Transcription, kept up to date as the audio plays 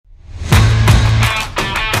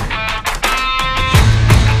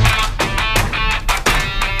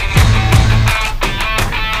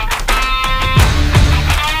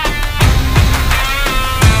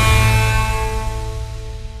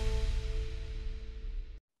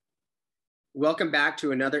Welcome back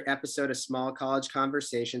to another episode of Small College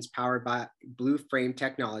Conversations powered by Blue Frame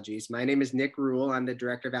Technologies. My name is Nick Rule. I'm the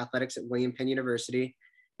Director of Athletics at William Penn University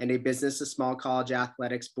and a Business of Small College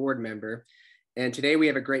Athletics board member. And today we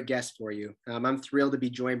have a great guest for you. I'm thrilled to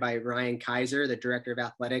be joined by Ryan Kaiser, the Director of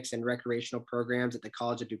Athletics and Recreational Programs at the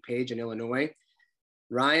College of DuPage in Illinois.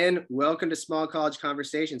 Ryan, welcome to Small College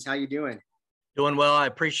Conversations. How you doing? Doing well. I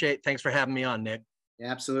appreciate it. Thanks for having me on, Nick.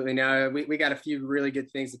 Absolutely. Now we got a few really good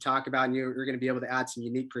things to talk about, and you're going to be able to add some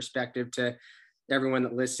unique perspective to everyone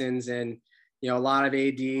that listens. And a lot of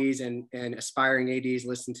ADs and aspiring ADs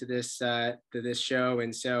listen to this show,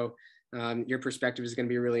 and so your perspective is going to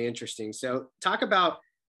be really interesting. So talk about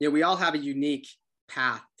we all have a unique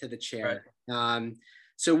path to the chair. Right.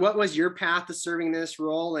 So what was your path to serving this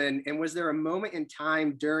role, and was there a moment in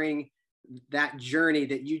time during that journey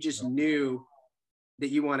that you just knew that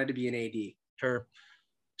you wanted to be an AD? Sure.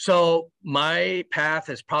 So my path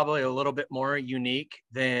is probably a little bit more unique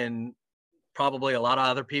than probably a lot of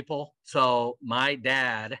other people. So my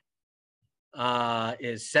dad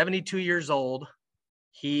is 72 years old.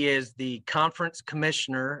 He is the conference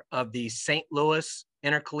commissioner of the St. Louis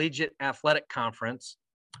Intercollegiate Athletic Conference,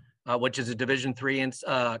 which is a Division III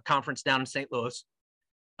conference down in St. Louis.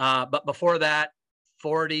 But before that,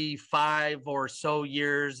 45 or so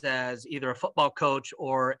years as either a football coach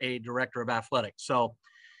or a director of athletics. So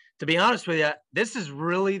to be honest with you, this is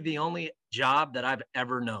really the only job that I've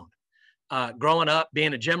ever known. Growing up,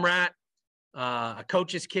 being a gym rat, a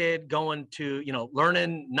coach's kid, going to,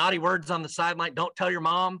 learning naughty words on the sideline, don't tell your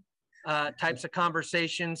mom types of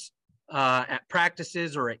conversations at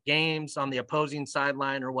practices or at games on the opposing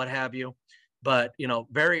sideline or what have you. But,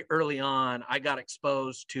 very early on, I got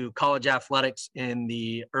exposed to college athletics in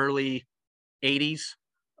the early 80s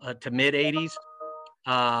to mid 80s.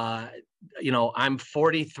 I'm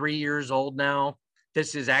 43 years old now.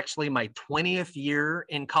 This is actually my 20th year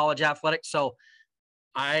in college athletics. So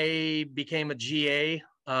I became a GA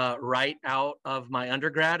right out of my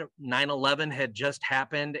undergrad. 9/11 had just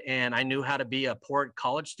happened, and I knew how to be a poor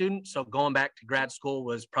college student. So going back to grad school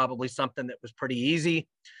was probably something that was pretty easy.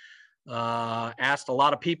 Asked a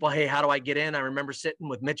lot of people, hey, how do I get in? I remember sitting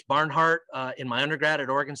with Mitch Barnhart in my undergrad at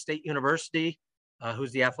Oregon State University,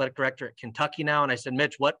 who's the athletic director at Kentucky now. And I said,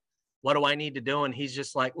 Mitch, what do I need to do? And he's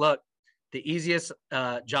just like, look, the easiest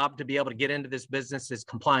job to be able to get into this business is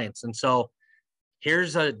compliance. And so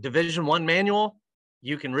here's a Division I manual.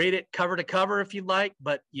 You can read it cover to cover if you'd like,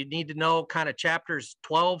 but you need to know kind of chapters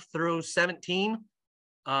 12 through 17.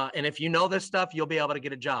 And if you know this stuff, you'll be able to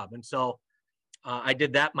get a job. And so I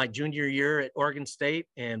did that my junior year at Oregon State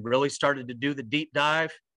and really started to do the deep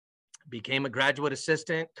dive, became a graduate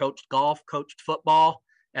assistant, coached golf, coached football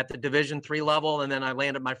at the Division III level. And then I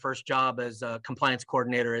landed my first job as a compliance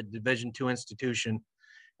coordinator at a Division II institution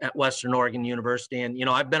at Western Oregon University. And,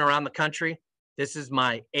 I've been around the country. This is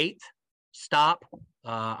my 8th stop.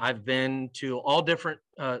 I've been to all different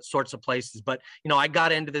sorts of places, but, I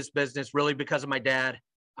got into this business really because of my dad.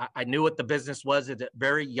 I knew what the business was at a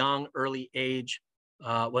very young, early age,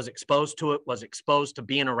 was exposed to it, was exposed to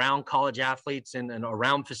being around college athletes and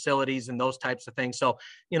around facilities and those types of things. So,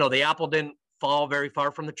 the apple didn't fall very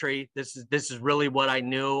far from the tree. This is really what I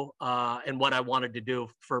knew and what I wanted to do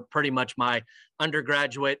for pretty much my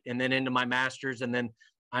undergraduate and then into my master's. And then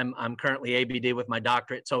I'm currently ABD with my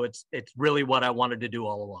doctorate. So it's really what I wanted to do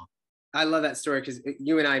all along. I love that story because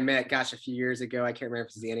you and I met, a few years ago. I can't remember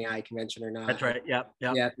if it was the NAI convention or not. That's right. Yep.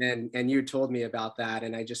 Yeah. And you told me about that.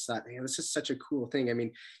 And I just thought, man, this is such a cool thing. I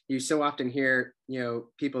mean, you so often hear,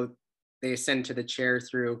 people, they ascend to the chair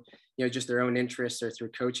through, just their own interests or through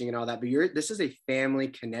coaching and all that. But this is a family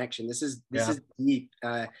connection. This is deep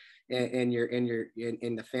in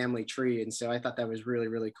the family tree. And so I thought that was really,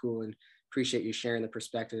 really cool, and appreciate you sharing the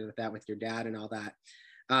perspective of that with your dad and all that.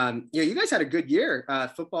 You guys had a good year,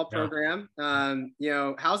 football program.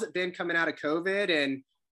 How's it been coming out of COVID? And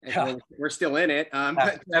we're still in it.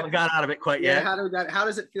 But haven't got out of it quite yet. How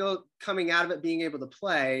does it feel coming out of it, being able to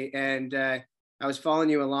play? And I was following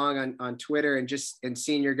you along on Twitter and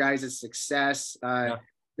seeing your guys' success.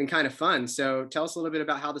 Been kind of fun. So tell us a little bit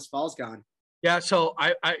about how this fall's gone. Yeah. So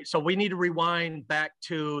so we need to rewind back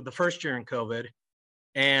to the first year in COVID.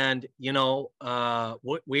 And,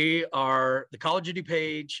 we are, the College of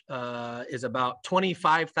DuPage is about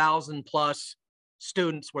 25,000 plus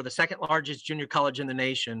students. We're the second largest junior college in the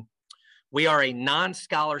nation. We are a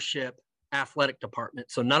non-scholarship athletic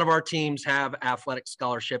department. So none of our teams have athletic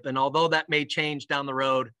scholarship. And although that may change down the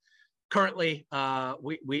road, currently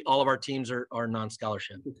we all of our teams are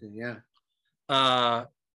non-scholarship. Yeah.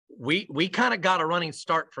 We kind of got a running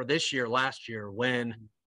start for this year, last year, when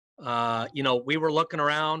We were looking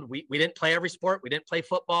around. We didn't play every sport. We didn't play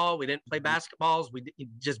football. We didn't play basketballs. We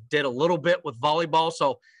just did a little bit with volleyball.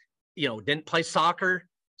 So, didn't play soccer.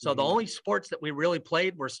 So the only sports that we really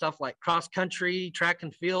played were stuff like cross country, track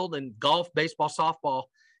and field, and golf, baseball, softball.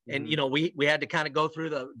 And, we had to kind of go through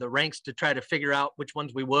the ranks to try to figure out which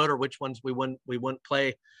ones we would or which ones we wouldn't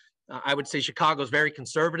play. I would say Chicago is very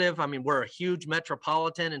conservative. I mean, we're a huge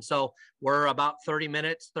metropolitan. And so we're about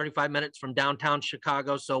 35 minutes from downtown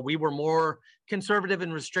Chicago. So we were more conservative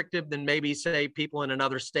and restrictive than maybe, say, people in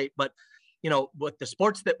another state. But, with the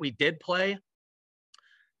sports that we did play,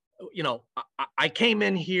 I came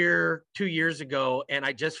in here 2 years ago and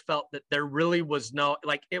I just felt that there really was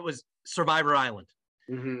it was Survivor Island.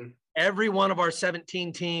 Every one of our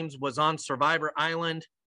 17 teams was on Survivor Island.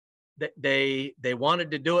 They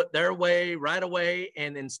wanted to do it their way right away.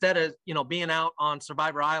 And instead of, being out on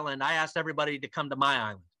Survivor Island, I asked everybody to come to my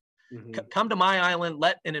island. Come to my island,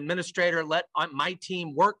 let an administrator, let my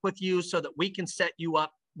team work with you so that we can set you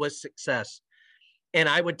up with success. And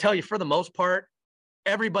I would tell you, for the most part,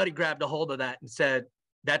 everybody grabbed a hold of that and said,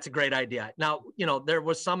 that's a great idea. Now, there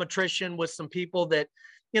was some attrition with some people that,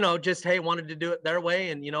 just, hey, wanted to do it their way.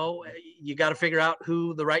 And, you got to figure out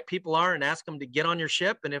who the right people are and ask them to get on your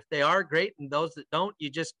ship. And if they are, great. And those that don't, you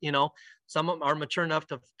just, some of them are mature enough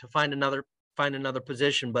to find another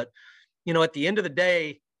position. But, at the end of the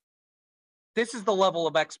day, this is the level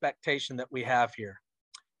of expectation that we have here.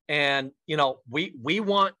 And, we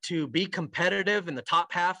want to be competitive in the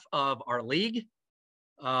top half of our league.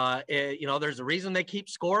 There's a reason they keep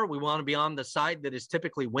score. We want to be on the side that is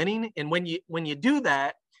typically winning. And when you do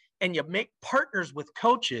that and you make partners with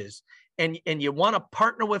coaches and you want to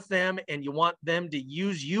partner with them and you want them to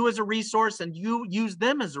use you as a resource and you use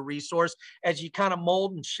them as a resource as you kind of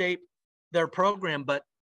mold and shape their program. But,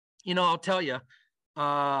 I'll tell you,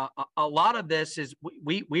 a lot of this is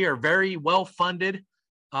we are very well funded.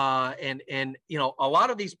 And a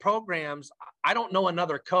lot of these programs, I don't know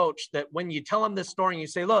another coach that when you tell them this story and you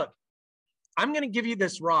say, look, I'm going to give you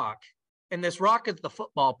this rock, and this rock is the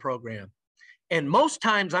football program. And most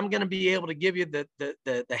times I'm going to be able to give you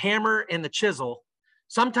the hammer and the chisel.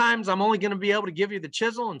 Sometimes I'm only going to be able to give you the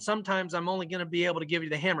chisel, and sometimes I'm only going to be able to give you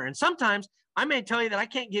the hammer. And sometimes I may tell you that I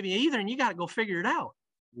can't give you either, and you got to go figure it out.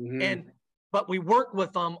 But we work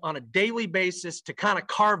with them on a daily basis to kind of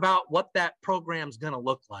carve out what that program's going to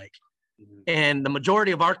look like. And the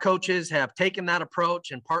majority of our coaches have taken that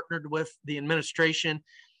approach and partnered with the administration,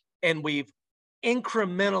 and we've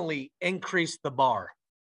incrementally increased the bar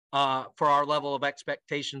for our level of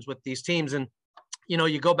expectations with these teams. And,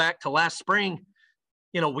 you go back to last spring,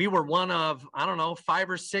 we were one of, 5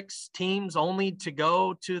 or 6 teams only to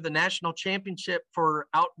go to the national championship for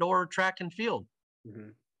outdoor track and field.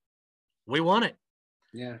 We won it.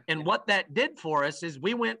 Yeah. And what that did for us is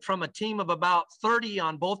we went from a team of about 30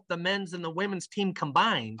 on both the men's and the women's team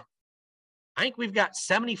combined. I think we've got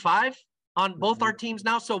 75 on both our teams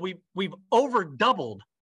now. So we've over doubled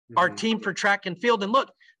our team for track and field. And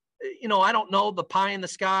look, I don't know the pie in the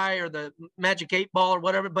sky or the magic 8 ball or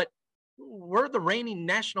whatever, but we're the reigning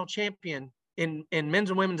national champion in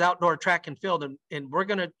men's and women's outdoor track and field. And we're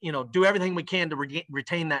going to, do everything we can to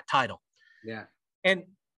retain that title. Yeah. And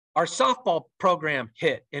our softball program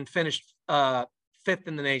hit and finished 5th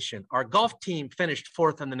in the nation. Our golf team finished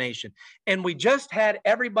 4th in the nation. And we just had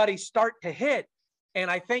everybody start to hit.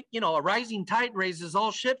 And I think, a rising tide raises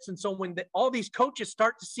all ships. And so when all these coaches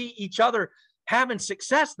start to see each other having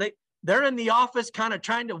success, they're in the office kind of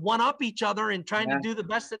trying to one-up each other and trying to do the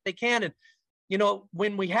best that they can. And,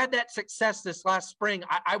 when we had that success this last spring,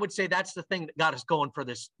 I would say that's the thing that got us going for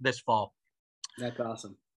this fall. That's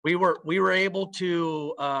awesome. We were able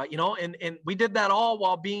to, and we did that all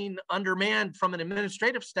while being undermanned from an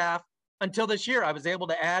administrative staff until this year. I was able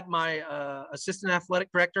to add my assistant athletic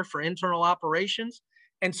director for internal operations.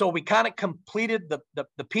 And so we kind of completed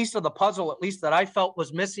the piece of the puzzle, at least that I felt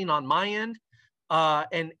was missing on my end.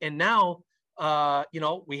 And now,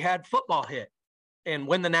 we had football hit and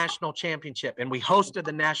win the national championship. And we hosted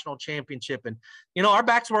the national championship. And, our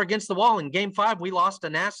backs were against the wall. In game 5, we lost to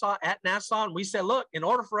Nassau at Nassau. And we said, look, in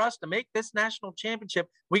order for us to make this national championship,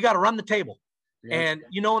 we got to run the table. Yeah. And,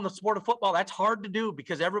 in the sport of football, that's hard to do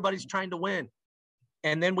because everybody's trying to win.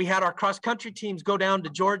 And then we had our cross country teams go down to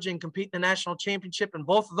Georgia and compete in the national championship. And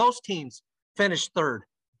both of those teams finished 3rd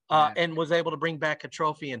and was able to bring back a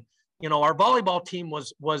trophy. And, our volleyball team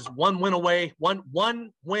was one win away, one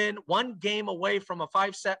game away from a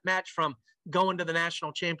 5-set match from going to the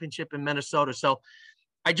national championship in Minnesota. So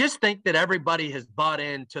I just think that everybody has bought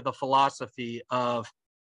into the philosophy of,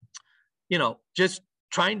 just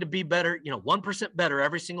trying to be better, 1% better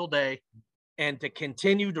every single day and to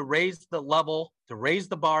continue to raise the level, to raise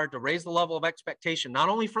the bar, to raise the level of expectation, not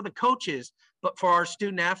only for the coaches, but for our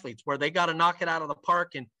student athletes, where they got to knock it out of the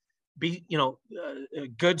park and be,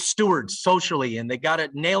 good stewards socially, and they got to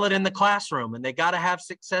nail it in the classroom, and they got to have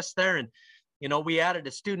success there. And, we added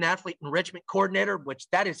a student athlete enrichment coordinator, which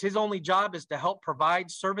that is his only job, is to help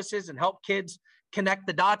provide services and help kids connect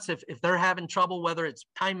the dots if they're having trouble, whether it's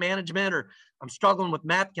time management or I'm struggling with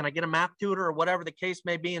math, can I get a math tutor, or whatever the case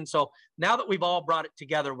may be. And so now that we've all brought it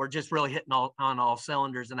together, we're just really hitting on all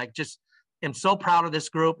cylinders. And I just am so proud of this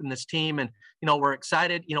group and this team. And, we're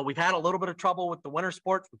excited. We've had a little bit of trouble with the winter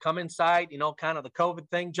sports. We come inside, kind of the COVID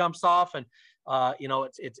thing jumps off, and,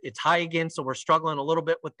 it's high again. So we're struggling a little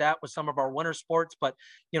bit with that with some of our winter sports, but,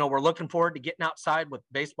 we're looking forward to getting outside with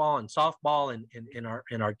baseball and softball and in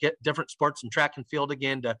our get different sports and track and field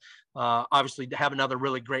again to obviously to have another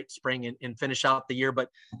really great spring and finish out the year. But,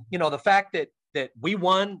 the fact that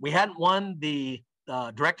we hadn't won the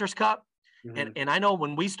Directors Cup. Mm-hmm. And I know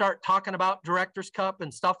when we start talking about Directors Cup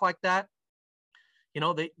and stuff like that,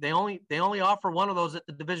 they only offer one of those at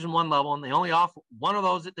the Division I level, and they only offer one of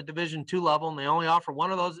those at the Division II level, and they only offer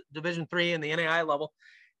one of those at Division III and the NAI level.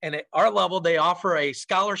 And at our level, they offer a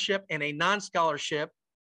scholarship and a non-scholarship.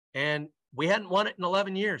 And we hadn't won it in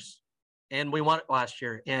 11 years, and we won it last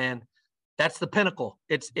year. And that's the pinnacle.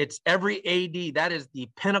 It's every AD. That is the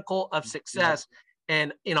pinnacle of success. Yeah.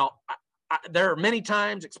 And, there are many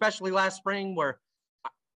times, especially last spring, where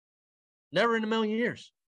never in a million years.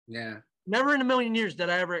 Yeah. Never in a million years did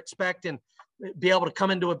I ever expect and be able to come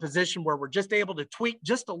into a position where we're just able to tweak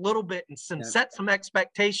just a little bit and set some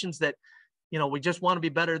expectations that, we just want to be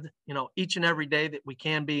better, each and every day that we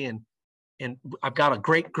can be. And I've got a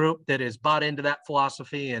great group that is bought into that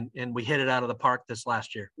philosophy, and we hit it out of the park this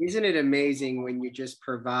last year. Isn't it amazing when you just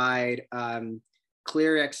provide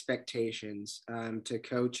clear expectations to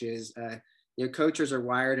coaches? Coaches are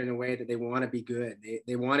wired in a way that they want to be good.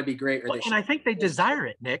 They want to be great. And I think they desire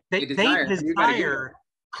it, Nick. They desire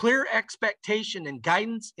clear expectation and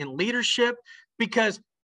guidance and leadership, because,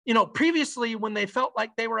 previously when they felt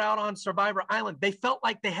like they were out on Survivor Island, they felt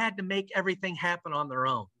like they had to make everything happen on their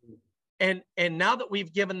own. And now that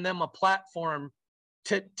we've given them a platform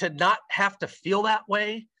to not have to feel that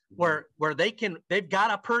way, where they've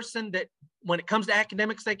got a person that when it comes to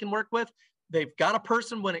academics they can work with, they've got a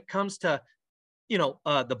person when it comes to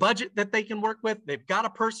the budget that they can work with. They've got a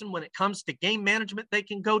person when it comes to game management they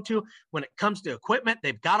can go to. When it comes to equipment,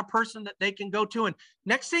 they've got a person that they can go to. And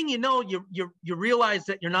next thing you know, you realize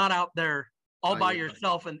that you're not out there all by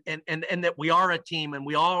yourself, and that we are a team, and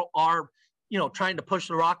we all are, trying to push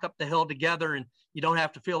the rock up the hill together, and you don't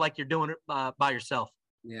have to feel like you're doing it by yourself.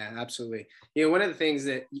 Yeah, absolutely. One of the things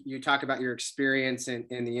that you talk about your experience in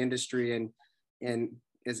the industry, and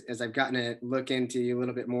as I've gotten to look into you a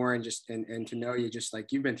little bit more and to know you, just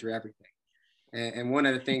like you've been through everything. And one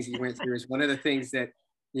of the things you went through is one of the things that,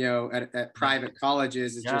 at private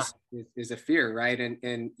colleges is a fear, right?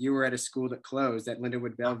 And you were at a school that closed, at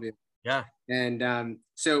Lindenwood Bellevue. Yeah. And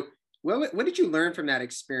so what did you learn from that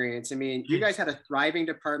experience? I mean, you guys had a thriving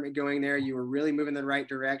department going there. You were really moving in the right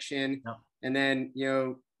direction. Yeah. And then,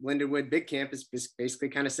 Lindenwood Big Campus basically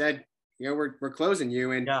kind of said, we're closing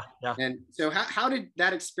you. And and so how did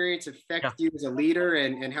that experience affect you as a leader,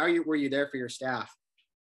 and how were you there for your staff?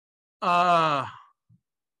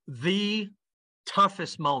 The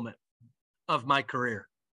toughest moment of my career.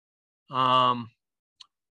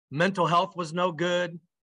 Mental health was no good.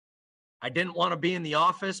 I didn't want to be in the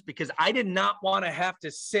office because I did not want to have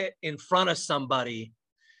to sit in front of somebody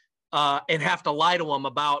and have to lie to them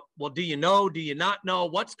about, well, do you not know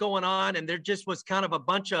what's going on? And there just was kind of a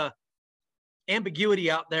bunch of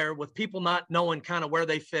ambiguity out there with people not knowing kind of where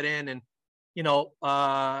they fit in. And, the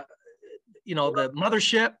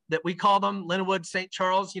mothership that we call them, Lindenwood, St.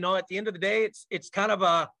 Charles, at the end of the day, it's kind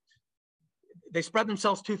of they spread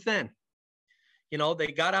themselves too thin. They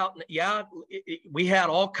got out, we had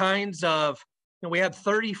all kinds of, we had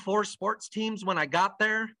 34 sports teams when I got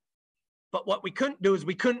there, but what we couldn't do is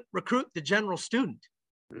we couldn't recruit the general student.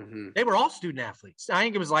 Mm-hmm. They were all student athletes. I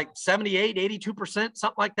think it was like 78, 82%,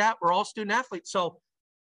 something like that, were all student athletes. So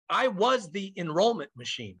I was the enrollment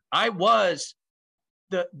machine. I was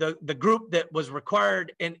the group that was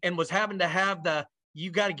required and was having to have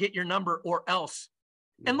you got to get your number or else.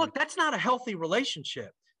 Mm-hmm. And look, that's not a healthy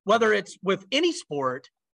relationship, whether it's with any sport,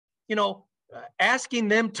 asking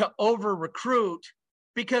them to over recruit,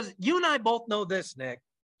 because you and I both know this, Nick,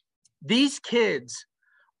 these kids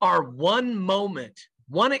are one moment,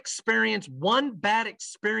 one experience, one bad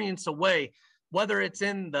experience away, whether it's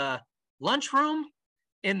in the lunchroom,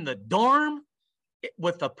 in the dorm,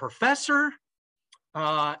 with a professor,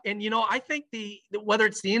 And, I think whether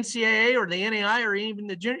it's the NCAA or the NAI or even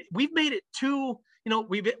the junior, we've made it too,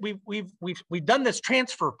 we've done this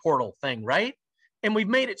transfer portal thing, right? And we've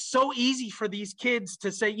made it so easy for these kids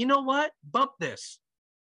to say, you know what, bump this.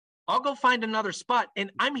 I'll go find another spot.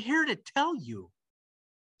 And I'm here to tell you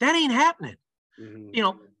that ain't happening. Mm-hmm.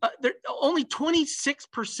 Only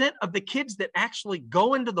 26% of the kids that actually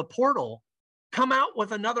go into the portal come out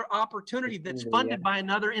with another opportunity that's funded by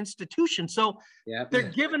another institution. So they're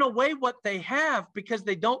giving away what they have because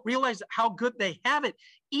they don't realize how good they have it,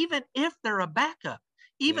 even if they're a backup,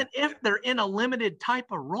 even if they're in a limited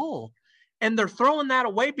type of role. And they're throwing that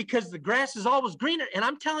away because the grass is always greener. And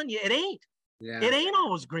I'm telling you, it ain't. It ain't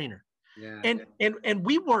always greener. And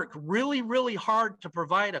we work really, really hard to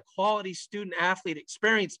provide a quality student athlete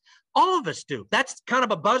experience. All of us do. That's kind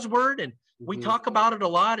of a buzzword, and we talk about it a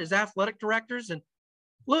lot as athletic directors. And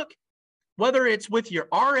look, whether it's with your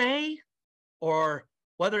RA or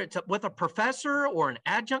whether it's with a professor or an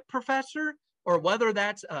adjunct professor, or whether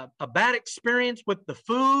that's a bad experience with the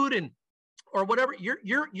food or whatever,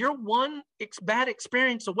 you're one bad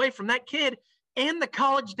experience away from that kid and the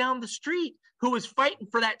college down the street who is fighting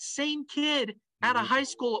for that same kid at a high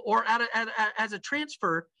school or as a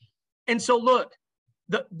transfer. And so look,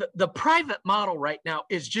 the private model right now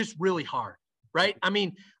is just really hard, right? I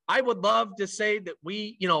mean, I would love to say that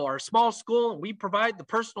we, are a small school and we provide the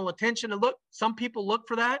personal attention. And look, some people look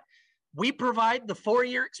for that. We provide the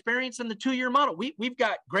 4-year experience and the 2-year model. We've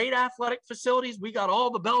got great athletic facilities. We got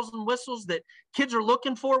all the bells and whistles that kids are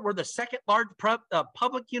looking for. We're the second largest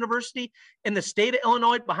public university in the state of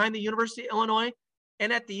Illinois, behind the University of Illinois.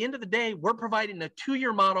 And at the end of the day, we're providing a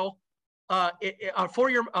 2-year model, a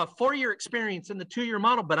 4-year experience in the 2-year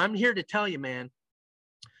model. But I'm here to tell you, man,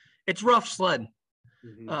 it's rough sledding.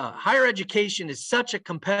 Higher education is such a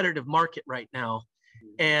competitive market right now.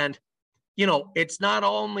 And it's not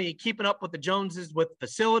only keeping up with the Joneses with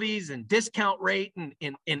facilities and discount rate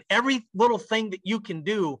and every little thing that you can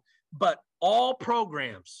do, but all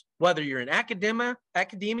programs, whether you're in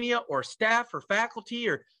academia or staff or faculty,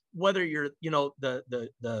 or whether you're,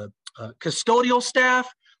 the custodial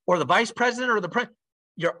staff or the vice president or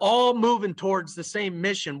you're all moving towards the same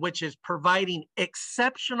mission, which is providing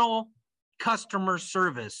exceptional customer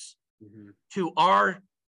service to our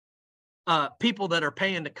people that are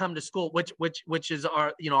paying to come to school, which is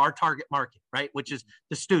our, our target market, right? Which is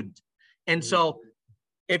the student. And so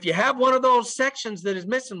if you have one of those sections that is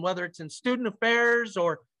missing, whether it's in student affairs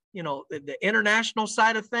or, the international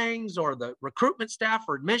side of things, or the recruitment staff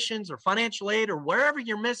or admissions or financial aid, or wherever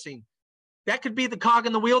you're missing, that could be the cog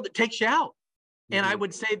in the wheel that takes you out. And I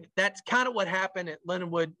would say that's kind of what happened at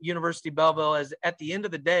Lindenwood University Belleville. As at the end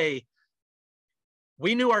of the day,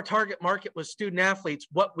 we knew our target market was student athletes.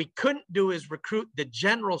 What we couldn't do is recruit the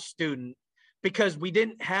general student because we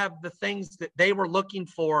didn't have the things that they were looking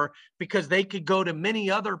for, because they could go to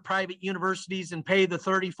many other private universities and pay the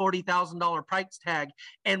 $30,000, $40,000 price tag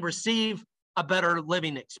and receive a better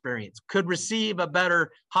living experience, could receive a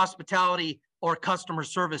better hospitality or customer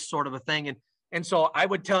service sort of a thing. And so I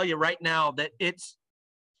would tell you right now that it's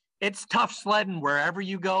tough sledding wherever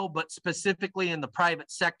you go, but specifically in the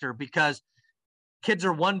private sector, because kids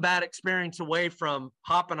are one bad experience away from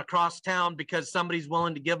hopping across town because somebody's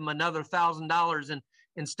willing to give them another $1,000, and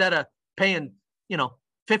instead of paying,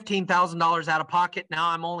 $15,000 out of pocket, now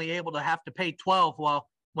I'm only able to have to pay 12. Well,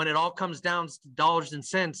 when it all comes down to dollars and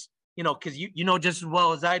cents, because you know just as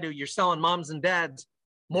well as I do, you're selling moms and dads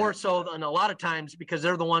more so than a lot of times because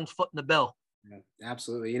they're the ones footing the bill. Yeah,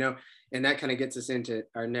 absolutely. And that kind of gets us into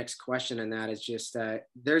our next question, and that is just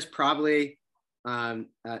there's probably an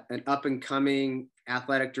up and coming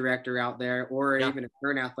athletic director out there, or even a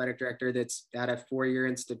current athletic director that's at a 4-year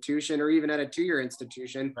institution or even at a 2-year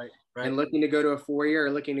institution, and looking to go to a 4-year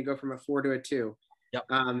or looking to go from a 4 to a 2.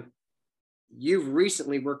 You've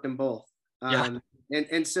recently worked in both.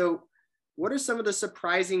 And so what are some of the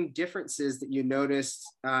surprising differences that you noticed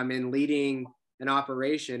in leading an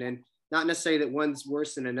operation? And not necessarily that one's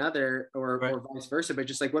worse than another or vice versa, but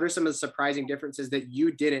just like, what are some of the surprising differences that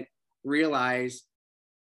you didn't realize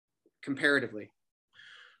comparatively?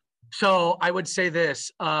 So I would say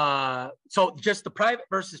this. So just the private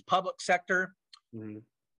versus public sector.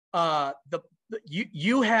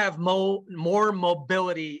 You have more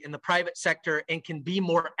mobility in the private sector and can be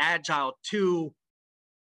more agile to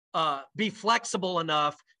be flexible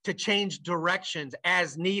enough to change directions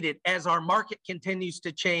as needed, as our market continues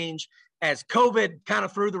to change. As COVID kind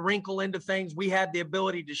of threw the wrinkle into things, we had the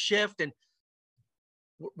ability to shift, and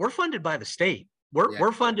we're funded by the state.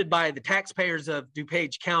 We're funded by the taxpayers of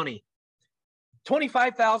DuPage County.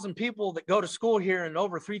 25,000 people that go to school here and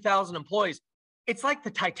over 3,000 employees. it's like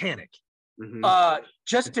the Titanic. Mm-hmm.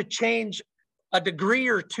 Just to change a degree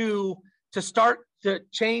or two to start to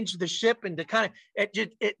change the ship and to kind of,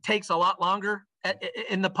 it takes a lot longer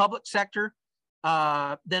in the public sector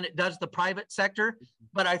than it does the private sector.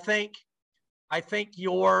 But I think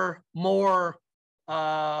you're more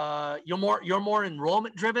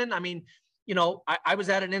enrollment driven. I mean, you know, I was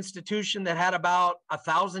at an institution that had about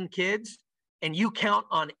 1,000 kids, and you count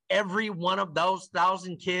on every one of those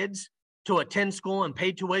 1,000 kids to attend school and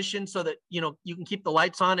pay tuition so that, you know, you can keep the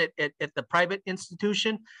lights on at the private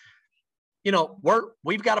institution. You know,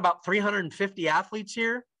 we've got about 350 athletes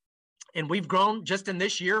here, and we've grown just in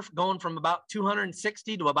this year, going from about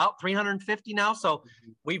 260 to about 350 now. So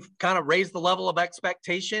we've kind of raised the level of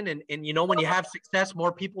expectation. And you know, when you have success,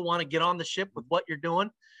 more people want to get on the ship with what you're doing.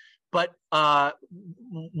 But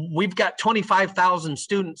we've got 25,000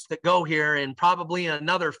 students that go here, and probably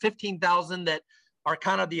another 15,000 that are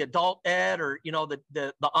kind of the adult ed, or, you know,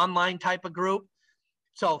 the online type of group.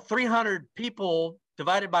 So 300 people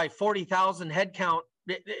divided by 40,000 head count,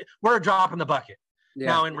 we're a drop in the bucket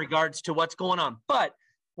now in regards to what's going on. But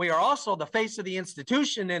we are also the face of the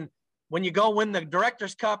institution. And when you go win the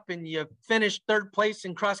Director's Cup and you finish third place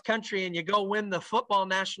in cross country and you go win the football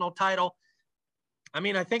national title, I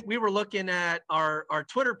mean, I think we were looking at our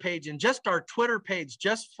Twitter page, and just our Twitter page,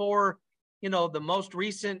 just for, you know, the most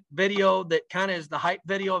recent video that kind of is the hype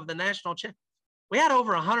video of the national champ. We had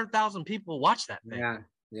over 100,000 people watch that thing.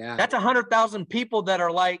 Yeah. That's 100,000 people that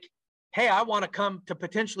are like, hey, I want to come to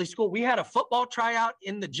potentially school. We had a football tryout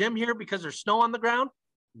in the gym here because there's snow on the ground.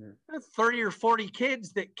 30 or 40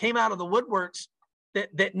 kids that came out of the woodworks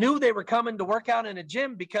that knew they were coming to work out in a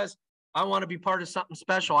gym because I want to be part of something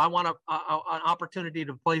special. I want an opportunity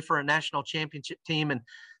to play for a national championship team. And,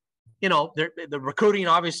 you know, the recruiting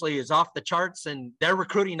obviously is off the charts, and they're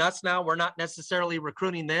recruiting us now. We're not necessarily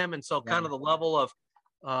recruiting them. And so kind of the level of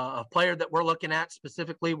a player that we're looking at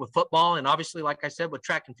specifically with football, and obviously, like I said, with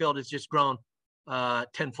track and field, has just grown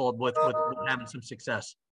tenfold with having some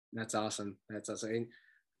success. That's awesome. That's awesome. And,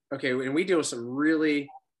 okay, and we deal with some really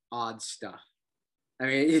odd stuff. I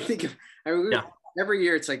mean, you think of, every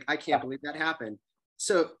year it's like, I can't believe that happened.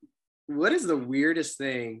 So what is the weirdest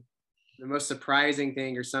thing, the most surprising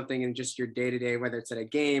thing, or something in just your day-to-day, whether it's at a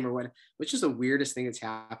game or which is the weirdest thing that's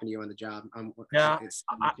happened to you on the job?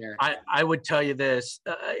 I would tell you this.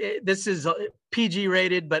 This is PG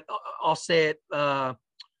rated, but I'll say it. I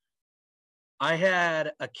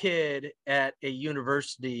had a kid at a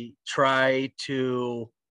university try to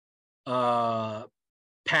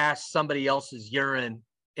pass somebody else's urine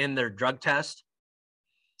in their drug test.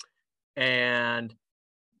 And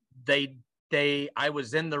I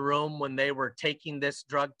was in the room when they were taking this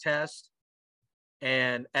drug test.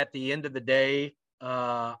 And at the end of the day,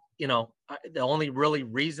 you know, the only really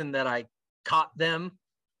reason that I caught them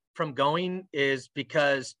from going is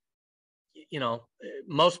because, you know,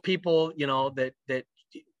 most people, you know, that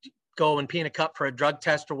go and pee in a cup for a drug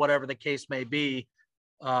test or whatever the case may be,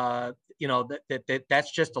 you know,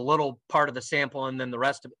 that's just a little part of the sample, and then the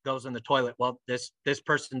rest of it goes in the toilet. Well, this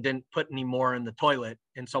person didn't put any more in the toilet.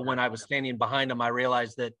 And so when I was standing behind him, I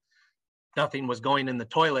realized that nothing was going in the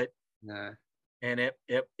toilet. And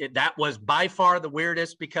that was by far the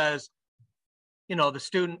weirdest, because, you know, the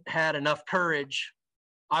student had enough courage.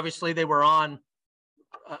 Obviously they were on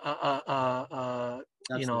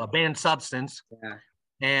you know, a banned substance.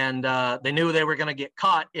 And they knew they were going to get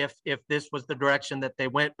caught if this was the direction that they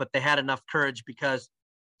went, but they had enough courage, because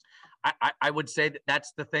I would say that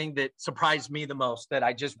that's the thing that surprised me the most, that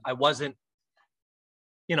I wasn't,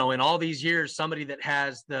 you know, in all these years, somebody that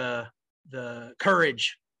has the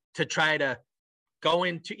courage to try to go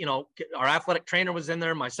into, you know, our athletic trainer was in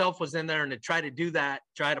there, myself was in there, and to try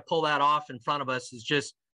to pull that off in front of us is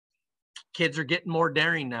just, kids are getting more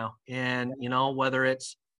daring now. And, you know, whether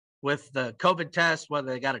it's with the COVID test,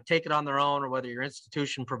 whether they got to take it on their own or whether your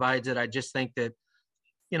institution provides it, I just think that,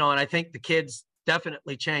 you know, and I think the kids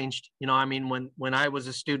definitely changed. You know, I mean, when I was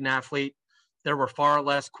a student athlete, there were far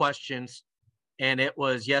less questions, and it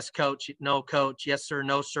was yes, coach, no, coach, yes, sir,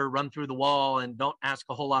 no, sir, run through the wall, and don't ask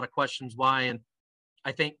a whole lot of questions why. And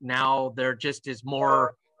I think now there just is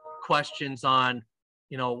more questions on,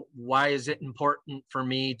 you know, why is it important for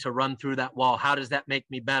me to run through that wall? How does that make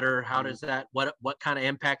me better? How does that, what kind of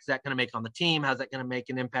impact is that going to make on the team? How's that going to make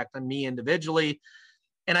an impact on me individually?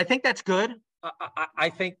 And I think that's good. I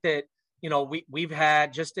think that, you know, we've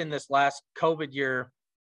had, just in this last COVID year,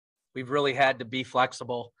 we've really had to be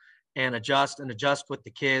flexible and adjust with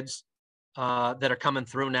the kids that are coming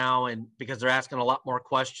through now. And because they're asking a lot more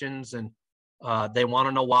questions, and they want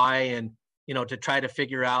to know why. And to try to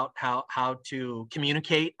figure out how to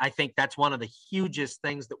communicate. I think that's one of the hugest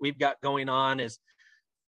things that we've got going on is,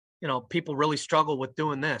 people really struggle with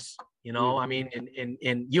doing this, I mean,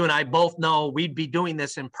 and you and I both know we'd be doing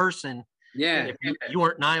this in person. Yeah. If you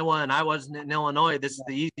weren't in Iowa and I wasn't in Illinois, this is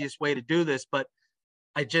the easiest way to do this. But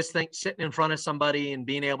I just think sitting in front of somebody and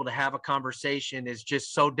being able to have a conversation is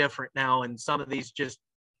just so different now. And some of these just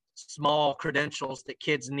small credentials that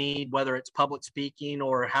kids need, whether it's public speaking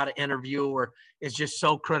or how to interview, or is just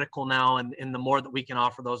so critical now. And the more that we can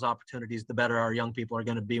offer those opportunities, the better our young people are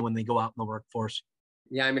going to be when they go out in the workforce.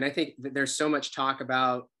 Yeah, I mean, I think that there's so much talk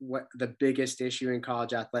about what the biggest issue in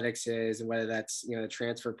college athletics is, and whether that's the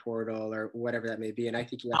transfer portal or whatever that may be. And I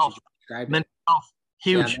think you actually described mental health,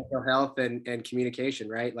 huge. Yeah, mental health and communication,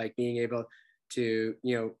 right? Like being able to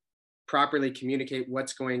properly communicate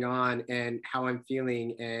what's going on and how I'm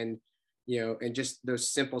feeling, and and just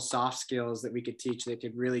those simple soft skills that we could teach that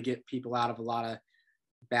could really get people out of a lot of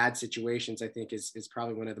bad situations. I think is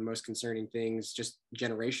probably one of the most concerning things, just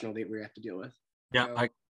generational, that we have to deal with. Yeah,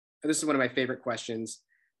 this is one of my favorite questions,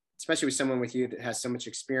 especially with someone with you that has so much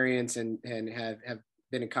experience and have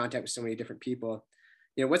been in contact with so many different people.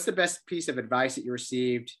 What's the best piece of advice that you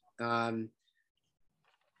received? And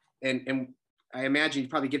I imagine you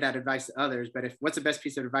probably give that advice to others, but what's the best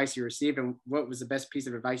piece of advice you received, and what was the best piece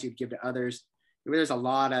of advice you'd give to others? There's a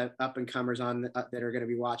lot of up and comers that are going to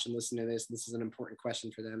be watching, listening to this. This is an important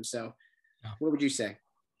question for them. So what would you say?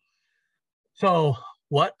 So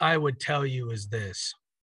what I would tell you is this.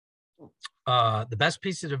 The best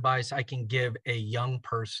piece of advice I can give a young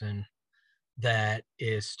person that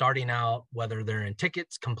is starting out, whether they're in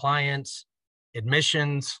tickets, compliance,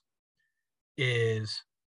 admissions, is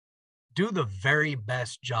do the very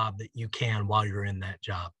best job that you can while you're in that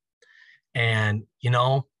job. And,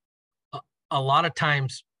 a lot of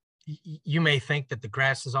times you may think that the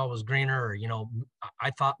grass is always greener, or,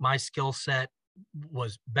 I thought my skill set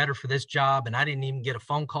was better for this job and I didn't even get a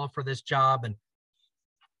phone call for this job. And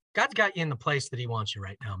God's got you in the place that he wants you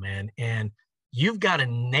right now, man. And you've got to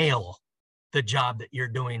nail the job that you're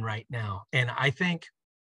doing right now. And I think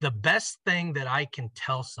the best thing that I can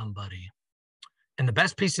tell somebody, and the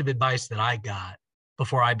best piece of advice that I got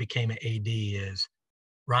before I became an AD, is,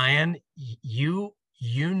 Ryan, you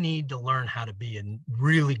need to learn how to be a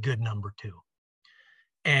really good number two.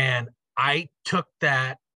 And I took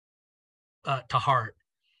that to heart.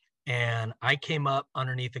 And I came up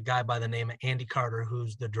underneath a guy by the name of Andy Carter,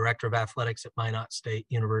 who's the director of athletics at Minot State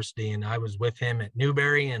University. And I was with him at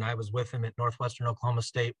Newberry, and I was with him at Northwestern Oklahoma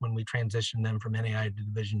State when we transitioned them from NAI to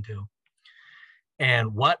Division II.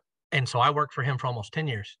 And so I worked for him for almost 10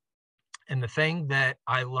 years. And the thing that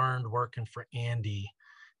I learned working for Andy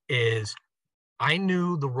is I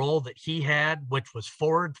knew the role that he had, which was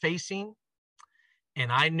forward facing. And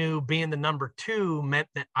I knew being the number two meant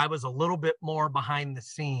that I was a little bit more behind the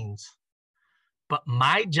scenes. But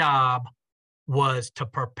my job was to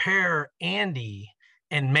prepare Andy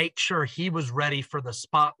and make sure he was ready for the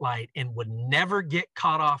spotlight and would never get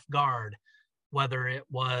caught off guard, whether it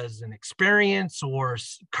was an experience or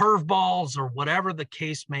curveballs or whatever the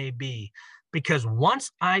case may be. Because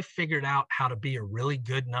once I figured out how to be a really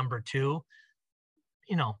good number two,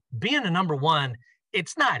 being a number one,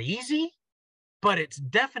 it's not easy, but it's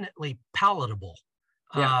definitely palatable.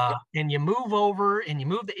 Yeah. And you move over and you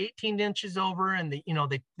move the 18 inches over, and they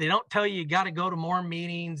don't tell you got to go to more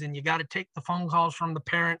meetings, and you got to take the phone calls from the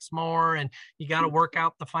parents more, and you got to work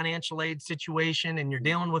out the financial aid situation, and you're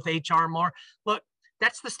dealing with HR more. Look,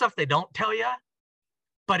 that's the stuff they don't tell you.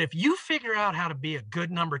 But if you figure out how to be a good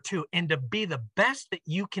number two and to be the best that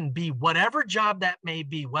you can be, whatever job that may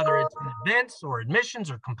be, whether it's in events or admissions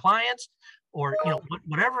or compliance or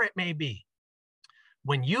whatever it may be,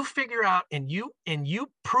 when you figure out and you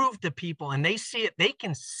prove to people and they see it, they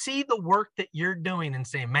can see the work that you're doing and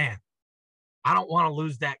say, man, I don't want to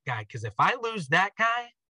lose that guy. Because if I lose that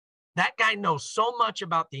guy knows so much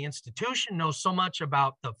about the institution, knows so much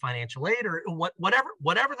about the financial aid or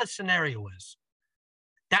whatever the scenario is,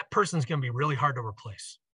 that person's going to be really hard to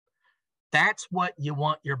replace. That's what you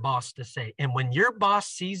want your boss to say. And when your boss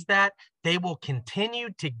sees that, they will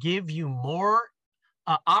continue to give you more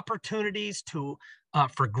opportunities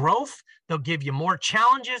for growth. They'll give you more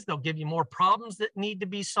challenges. They'll give you more problems that need to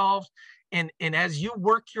be solved. And as you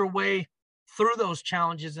work your way through those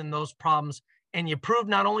challenges and those problems, and you prove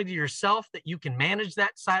not only to yourself that you can manage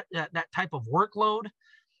that type of workload,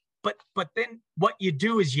 but then what you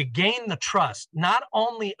do is you gain the trust, not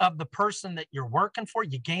only of the person that you're working for,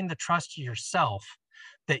 you gain the trust of yourself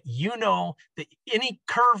that you know that any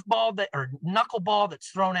curveball that or knuckleball that's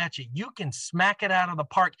thrown at you, you can smack it out of the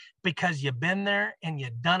park because you've been there and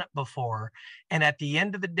you've done it before. And at the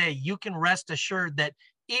end of the day, you can rest assured that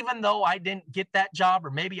even though I didn't get that job, or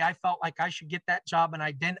maybe I felt like I should get that job and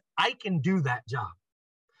I didn't, I can do that job.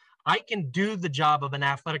 I can do the job of an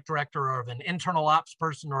athletic director or of an internal ops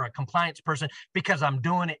person or a compliance person because I'm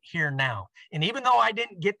doing it here now. And even though I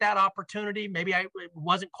didn't get that opportunity, maybe it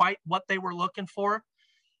wasn't quite what they were looking for,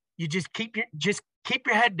 you just keep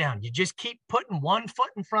your head down. You just keep putting one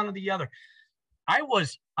foot in front of the other. I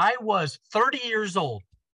was 30 years old.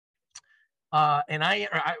 And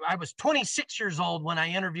I was 26 years old when I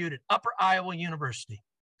interviewed at Upper Iowa University.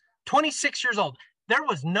 26 years old. There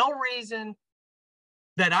was no reason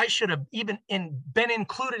that I should have even been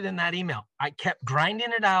included in that email. I kept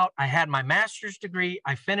grinding it out. I had my master's degree.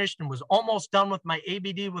 I finished and was almost done with my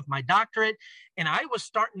ABD with my doctorate. And I was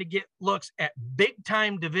starting to get looks at big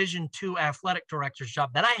time Division II athletic director's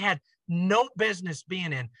job that I had no business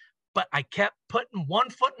being in, but I kept putting one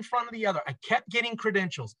foot in front of the other. I kept getting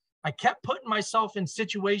credentials. I kept putting myself in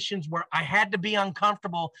situations where I had to be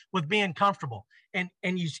uncomfortable with being comfortable. And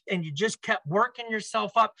you just kept working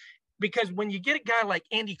yourself up. Because when you get a guy like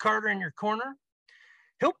Andy Carter in your corner,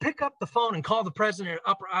 he'll pick up the phone and call the president of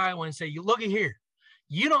Upper Iowa and say, "You look at here.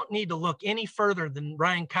 You don't need to look any further than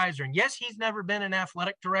Ryan Kaiser." And yes, he's never been an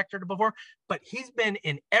athletic director before, but he's been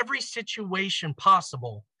in every situation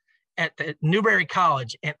possible at the Newberry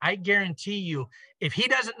College. And I guarantee you, if he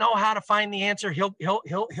doesn't know how to find the answer, he'll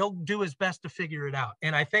do his best to figure it out.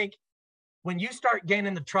 And I think when you start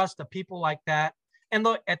gaining the trust of people like that, and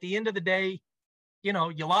look, at the end of the day, you know,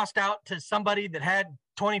 you lost out to somebody that had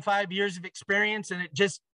 25 years of experience and it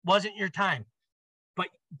just wasn't your time.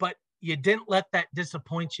 But you didn't let that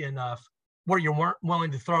disappoint you enough where you weren't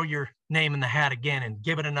willing to throw your name in the hat again and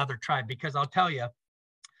give it another try. Because I'll tell you,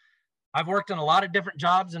 I've worked in a lot of different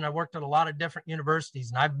jobs and I've worked at a lot of different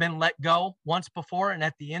universities, and I've been let go once before. And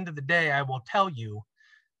at the end of the day, I will tell you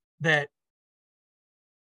that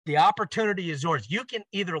the opportunity is yours. You can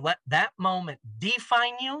either let that moment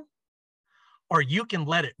define you, or you can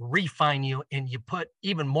let it refine you, and you put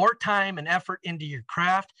even more time and effort into your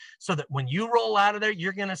craft so that when you roll out of there,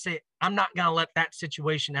 you're going to say, "I'm not going to let that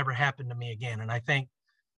situation ever happen to me again." And I think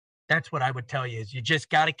that's what I would tell you is you just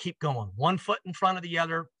got to keep going one foot in front of the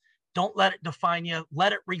other. Don't let it define you,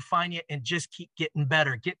 let it refine you, and just keep getting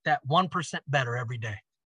better. Get that 1% better every day.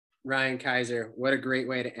 Ryan Kaiser, what a great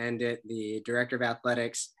way to end it. The Director of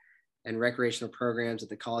Athletics and Recreational Programs at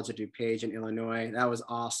the College of DuPage in Illinois. That was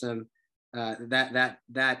awesome.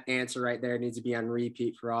 That answer right there needs to be on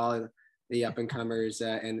repeat for all of the up and comers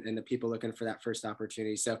and the people looking for that first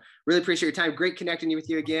opportunity. So really appreciate your time. Great connecting with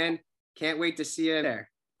you again. Can't wait to see you there.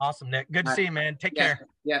 Awesome, Nick. Good to see you, man. Take care.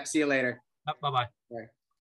 Yeah. See you later. Bye-bye. Bye.